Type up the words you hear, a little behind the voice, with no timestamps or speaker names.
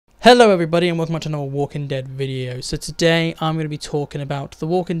Hello everybody and welcome to another Walking Dead video. So today I'm going to be talking about The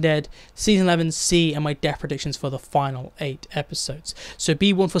Walking Dead Season 11 C and my death predictions for the final 8 episodes. So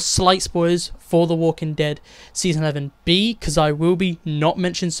be warned for slight spoilers for The Walking Dead Season 11 B, because I will be not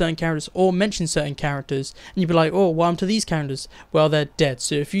mentioning certain characters or mention certain characters and you'll be like, oh, what happened to these characters? Well, they're dead.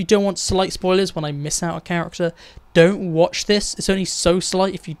 So if you don't want slight spoilers when I miss out a character, don't watch this. It's only so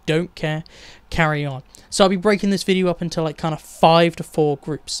slight. If you don't care, carry on. So I'll be breaking this video up into like kind of 5 to 4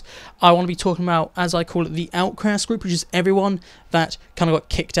 groups. I want to be talking about, as I call it, the Outcast group, which is everyone that kind of got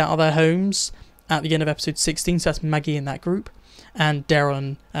kicked out of their homes at the end of episode 16. So that's Maggie in that group, and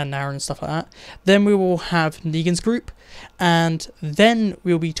Daryl and Aaron and stuff like that. Then we will have Negan's group, and then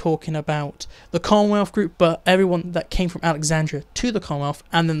we'll be talking about the Commonwealth group, but everyone that came from Alexandria to the Commonwealth,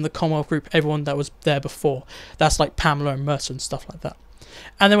 and then the Commonwealth group, everyone that was there before. That's like Pamela and Mercer and stuff like that.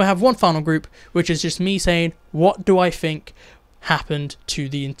 And then we'll have one final group, which is just me saying, what do I think happened to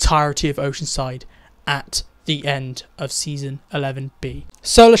the entirety of Oceanside at the end of Season 11B.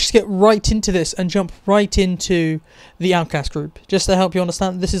 So let's just get right into this and jump right into the Outcast group. Just to help you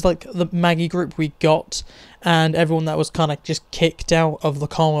understand, this is like the Maggie group we got, and everyone that was kind of just kicked out of the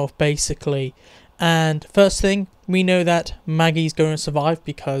Commonwealth, basically. And first thing, we know that Maggie's going to survive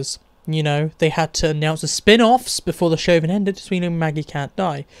because, you know, they had to announce the spin-offs before the show even ended, so we know Maggie can't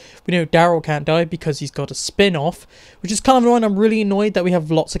die. We know Daryl can't die because he's got a spin-off, which is kind of annoying. I'm really annoyed that we have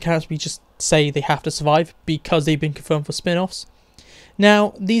lots of characters we just say they have to survive because they've been confirmed for spin-offs.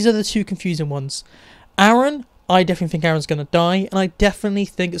 Now, these are the two confusing ones. Aaron, I definitely think Aaron's going to die, and I definitely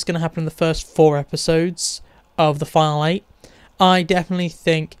think it's going to happen in the first 4 episodes of the final 8. I definitely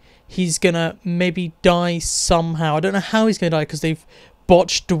think he's going to maybe die somehow. I don't know how he's going to die because they've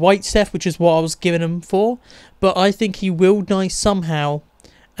botched Dwight's death, which is what I was giving him for, but I think he will die somehow,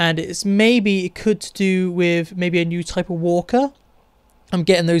 and it could do with maybe a new type of walker. I'm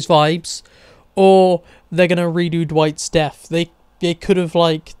getting those vibes, or they're gonna redo Dwight's death. They could have,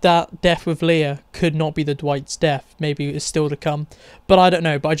 like, that death with Leah could not be the Dwight's death. Maybe it's still to come, but I don't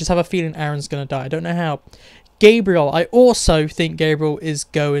know. But I just have a feeling Aaron's gonna die. I don't know how. Gabriel, I also think Gabriel is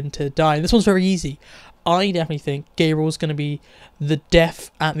going to die. This one's very easy. I definitely think Gabriel's going to be the death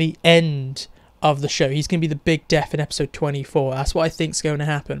at the end of the show. He's going to be the big death in episode 24. That's what I think's going to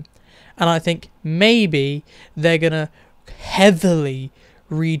happen. And I think maybe they're going to heavily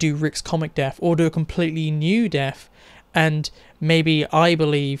redo Rick's comic death or do a completely new death. And maybe I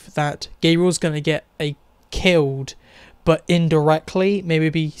believe that Gabriel's going to get killed, but indirectly.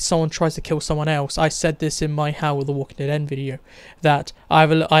 Maybe someone tries to kill someone else. I said this in my How Will the Walking Dead End video, that I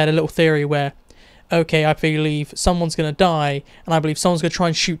had a little theory where, okay, I believe someone's going to die, and I believe someone's going to try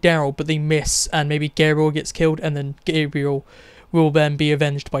and shoot Daryl, but they miss, and maybe Gabriel gets killed, and then Gabriel will then be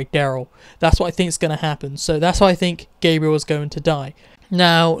avenged by Daryl. That's what I think is going to happen. So that's why I think Gabriel is going to die.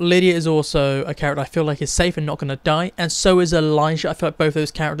 Now, Lydia is also a character I feel like is safe and not going to die, and so is Elijah. I feel like both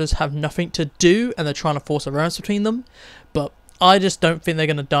those characters have nothing to do, and they're trying to force a romance between them, but I just don't think they're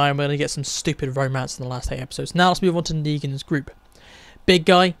going to die, and we're going to get some stupid romance in the last 8 episodes. Now let's move on to Negan's group. Big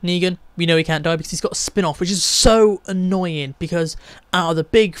guy, Negan, we know he can't die because he's got a spin-off, which is so annoying because out of the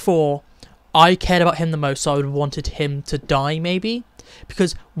big 4, I cared about him the most, so I would have wanted him to die maybe.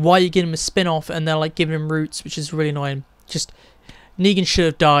 Because why are you giving him a spin-off and they're like giving him roots, which is really annoying. Just, Negan should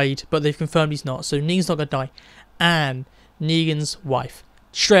have died, but they've confirmed he's not, so Negan's not going to die. And Negan's wife,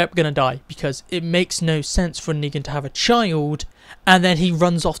 straight up going to die because it makes no sense for Negan to have a child and then he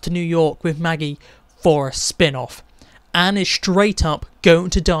runs off to New York with Maggie for a spin-off. Anne is straight up going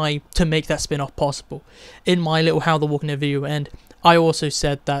to die to make that spin-off possible. In my little How the Walking Dead video end, I also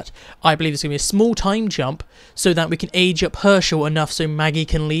said that I believe it's going to be a small time jump so that we can age up Herschel enough so Maggie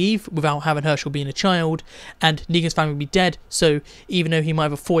can leave without having Herschel being a child, and Negan's family will be dead, so even though he might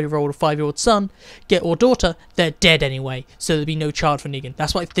have a 4-year-old or 5-year-old son or daughter, they're dead anyway, so there'll be no child for Negan.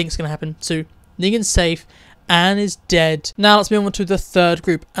 That's what I think is going to happen. So Negan's safe. Anne is dead. Now let's move on to the third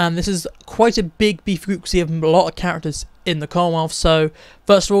group, and this is quite a big beef group because we have a lot of characters in the Commonwealth. So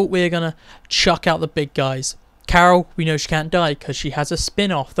first of all, we're gonna chuck out the big guys. Carol, we know she can't die because she has a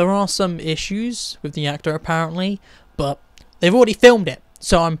spin-off. There are some issues with the actor apparently, but they've already filmed it,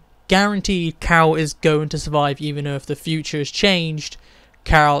 so I'm guaranteed Carol is going to survive. Even if the future has changed,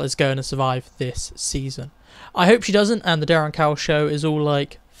 Carol is going to survive this season. I hope she doesn't, and the Darren Carol show is all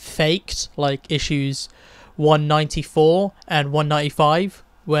like faked, like issues 194 and 195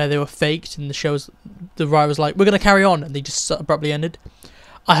 where they were faked and the writer was like, we're going to carry on, and they just abruptly ended.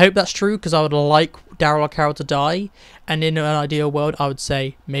 I hope that's true because I would like Daryl or Carol to die, and in an ideal world I would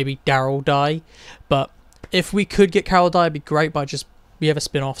say maybe Daryl die, but if we could get Carol die it'd be great, but we have a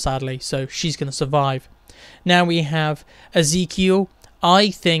spin-off sadly, so she's going to survive. Now we have Ezekiel.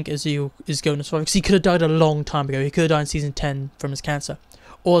 I think Ezekiel is going to survive because he could have died a long time ago. He could have died in season 10 from his cancer,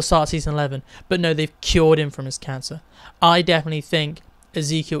 or the start of season 11. But no, they've cured him from his cancer. I definitely think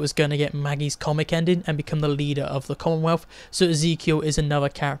Ezekiel is going to get Maggie's comic ending and become the leader of the Commonwealth. So Ezekiel is another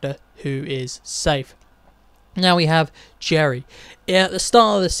character who is safe. Now we have Jerry. Yeah, at the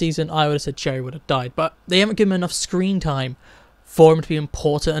start of the season, I would have said Jerry would have died, but they haven't given him enough screen time for him to be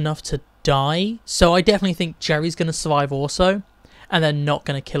important enough to die. So I definitely think Jerry's going to survive also, and they're not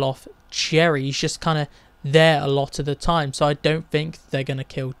going to kill off Jerry. He's just kind of there a lot of the time, so I don't think they're going to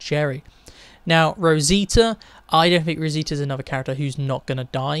kill Jerry. Now, Rosita, I don't think Rosita is another character who's not going to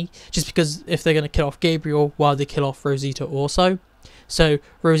die, just because if they're going to kill off Gabriel, why they kill off Rosita also? So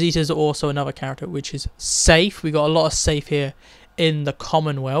Rosita is also another character which is safe. We got a lot of safe here in the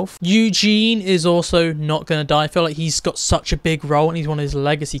Commonwealth. Eugene is also not going to die. I feel like he's got such a big role and he's one of his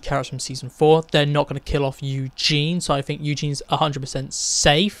legacy characters from season 4. They're not going to kill off Eugene, so I think Eugene's 100%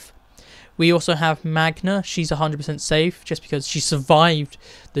 safe. We also have Magna. She's 100% safe just because she survived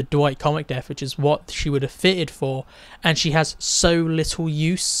the Dwight comic death, which is what she would have fitted for, and she has so little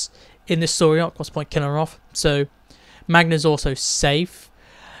use in this story arc. What's the point killing her off? So Magna's also safe.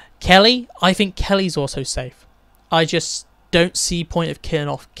 Kelly, I think Kelly's also safe. I just don't see point of killing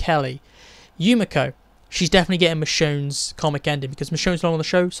off Kelly. Yumiko, she's definitely getting Michonne's comic ending because Michonne's not on the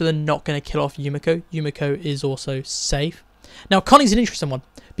show, so they're not going to kill off Yumiko. Yumiko is also safe. Now Connie's an interesting one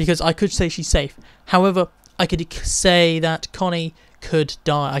because I could say she's safe. However, I could say that Connie could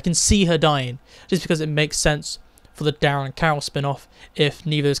die. I can see her dying just because it makes sense for the Daryl and Carol spin-off. If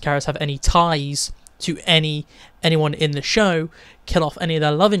neither of those characters have any ties to anyone in the show, kill off any of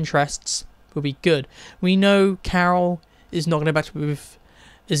their love interests would be good. We know Carol is not going to be back with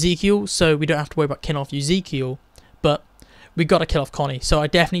Ezekiel, so we don't have to worry about killing off Ezekiel, but we got to kill off Connie. So I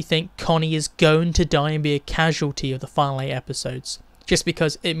definitely think Connie is going to die and be a casualty of the final 8 episodes, just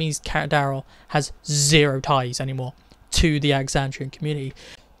because it means Daryl has zero ties anymore to the Alexandrian community.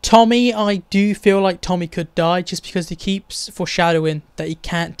 Tommy, I do feel like Tommy could die just because he keeps foreshadowing that he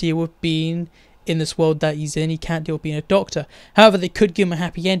can't deal with being in this world that he's in. He can't deal with being a doctor. However, they could give him a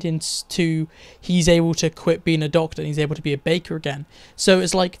happy ending to he's able to quit being a doctor and he's able to be a baker again. So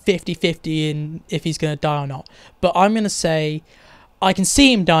it's like 50-50 in if he's going to die or not. But I'm going to say I can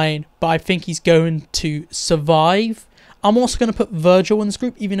see him dying, but I think he's going to survive. I'm also going to put Virgil in this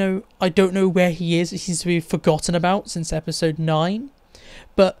group, even though I don't know where he is. He seems to be forgotten about since episode 9.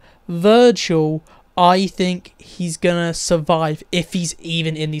 But Virgil, I think he's gonna survive if he's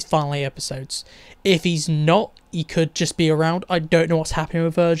even in these final 8 episodes. If he's not, he could just be around. I don't know what's happening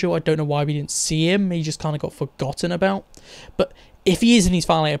with Virgil. I don't know why we didn't see him. He just kind of got forgotten about. But if he is in these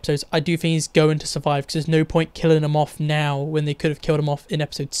final 8 episodes, I do think he's going to survive because there's no point killing him off now when they could have killed him off in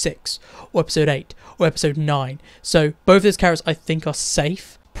episode 6 or episode 8 or episode 9. So both of those characters I think are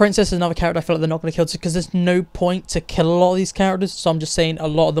safe. Princess is another character I feel like they're not going to kill because there's no point to kill a lot of these characters. So I'm just saying a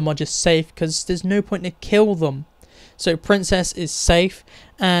lot of them are just safe because there's no point to kill them. So Princess is safe,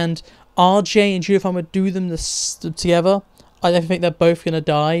 and RJ and Judith, I'm going to do them together. I don't think they're both going to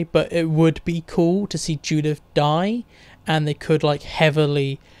die, but it would be cool to see Judith die, and they could like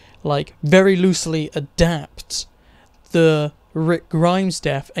heavily, like very loosely adapt the Rick Grimes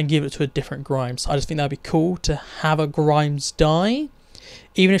death and give it to a different Grimes. I just think that'd be cool to have a Grimes die.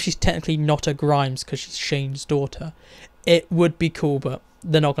 Even if she's technically not a Grimes because she's Shane's daughter, it would be cool, but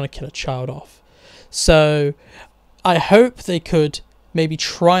they're not going to kill a child off. So I hope they could maybe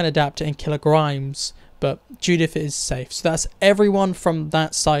try and adapt it and kill a Grimes, but Judith is safe. So that's everyone from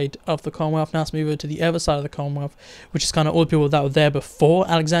that side of the Commonwealth. Now let's move over to the other side of the Commonwealth, which is kind of all the people that were there before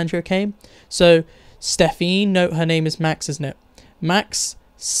Alexandria came. So Stephanie, note her name is Max, isn't it? Max,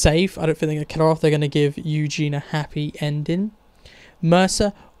 safe. I don't think they're going to kill her off. They're going to give Eugene a happy ending.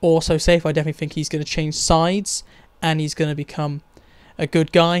 Mercer, also safe. I definitely think he's going to change sides and he's going to become a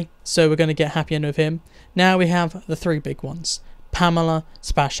good guy. So we're going to get happy end with him. Now we have the 3 big ones. Pamela,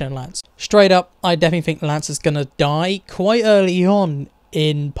 Sebastian and Lance. Straight up, I definitely think Lance is going to die quite early on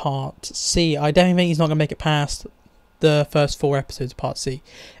in Part C. I definitely think he's not going to make it past the first 4 episodes of Part C.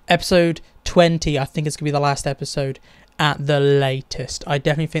 Episode 20, I think it's going to be the last episode at the latest. I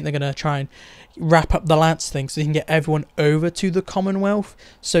definitely think they're going to try and wrap up the Lance thing so they can get everyone over to the Commonwealth.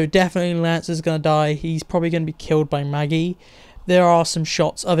 So definitely Lance is going to die. He's probably going to be killed by Maggie. There are some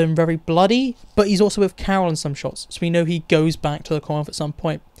shots of him very bloody, but he's also with Carol in some shots. So we know he goes back to the Commonwealth at some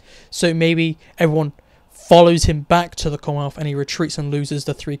point. So maybe everyone follows him back to the Commonwealth and he retreats and loses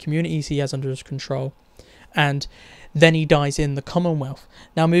the 3 communities he has under his control. and then he dies in the Commonwealth.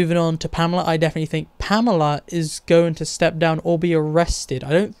 Now moving on to Pamela, I definitely think Pamela is going to step down or be arrested. I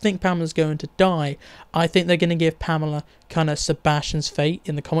don't think Pamela's going to die. I think they're going to give Pamela kind of Sebastian's fate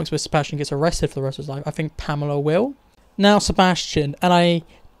in the comics, where Sebastian gets arrested for the rest of his life. I think Pamela will. Now Sebastian, and I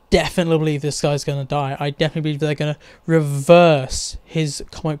definitely believe this guy's going to die. I definitely believe they're going to reverse his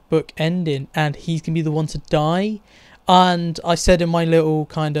comic book ending and he's going to be the one to die. And I said in my little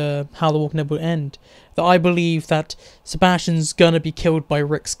kind of how The Walking Dead will end that I believe that Sebastian's going to be killed by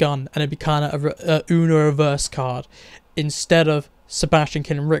Rick's gun, and it'd be kind of a Uno reverse card. Instead of Sebastian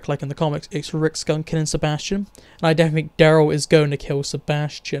killing Rick like in the comics, it's Rick's gun killing Sebastian. And I definitely think Daryl is going to kill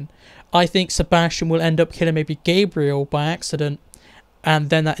Sebastian. I think Sebastian will end up killing maybe Gabriel by accident, and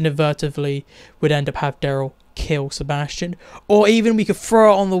then that inadvertently would end up have Daryl kill Sebastian. Or even we could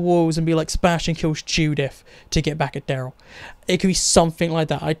throw it on the walls and be like, Sebastian kills Judith to get back at Daryl. It could be something like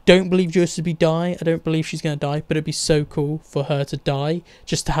that. I don't believe Judith would die. I don't believe she's going to die, but it'd be so cool for her to die,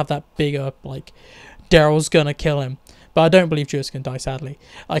 just to have that bigger, like, Daryl's going to kill him. But I don't believe Judith's going to die, sadly.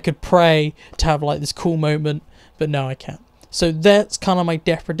 I could pray to have like this cool moment, but no, I can't. So that's kind of my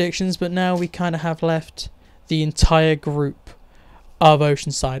death predictions, but now we kind of have left the entire group of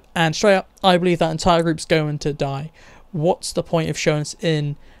Oceanside, and straight up I believe that entire group's going to die. What's the point of showing us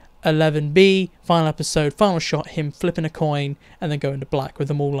in 11B final episode, final shot, him flipping a coin and then going to black with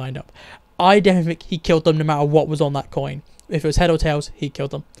them all lined up? I definitely think he killed them no matter what was on that coin. If it was head or tails, he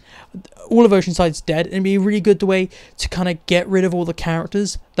killed them. All of Oceanside's dead, and it'd be a really good way to kind of get rid of all the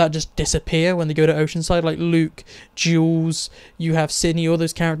characters that just disappear when they go to Oceanside, like Luke, Jules, you have Sydney, all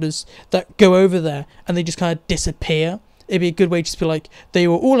those characters that go over there and they just kind of disappear. It'd be a good way just to be like, they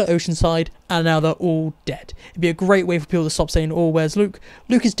were all at Oceanside and now they're all dead. It'd be a great way for people to stop saying, oh, where's Luke?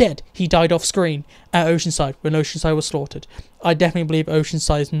 Luke is dead. He died off screen at Oceanside when Oceanside was slaughtered. I definitely believe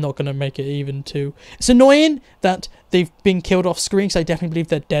Oceanside is not going to make it even to... It's annoying that they've been killed off screen, because I definitely believe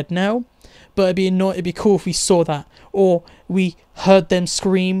they're dead now. But it'd be cool if we saw that. Or we heard them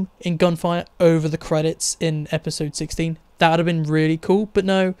scream in gunfire over the credits in episode 16. That would have been really cool, but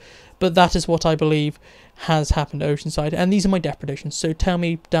no. But that is what I believe has happened to Oceanside, and these are my death predictions. So tell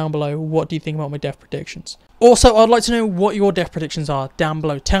me down below, what do you think about my death predictions? Also, I'd like to know what your death predictions are down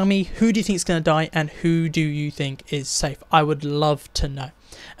below. Tell me, who do you think is going to die and who do you think is safe? I would love to know.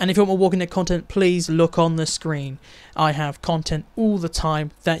 And if you want more Walking Dead content, please look on the screen. I have content all the time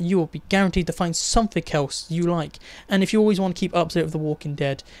that you will be guaranteed to find something else you like. And if you always want to keep up to date with The Walking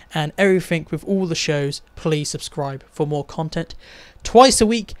Dead and everything with all the shows, please subscribe for more content. Twice a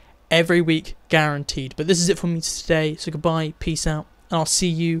week, every week, guaranteed. But this is it for me today, so goodbye, peace out, and I'll see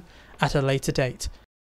you at a later date.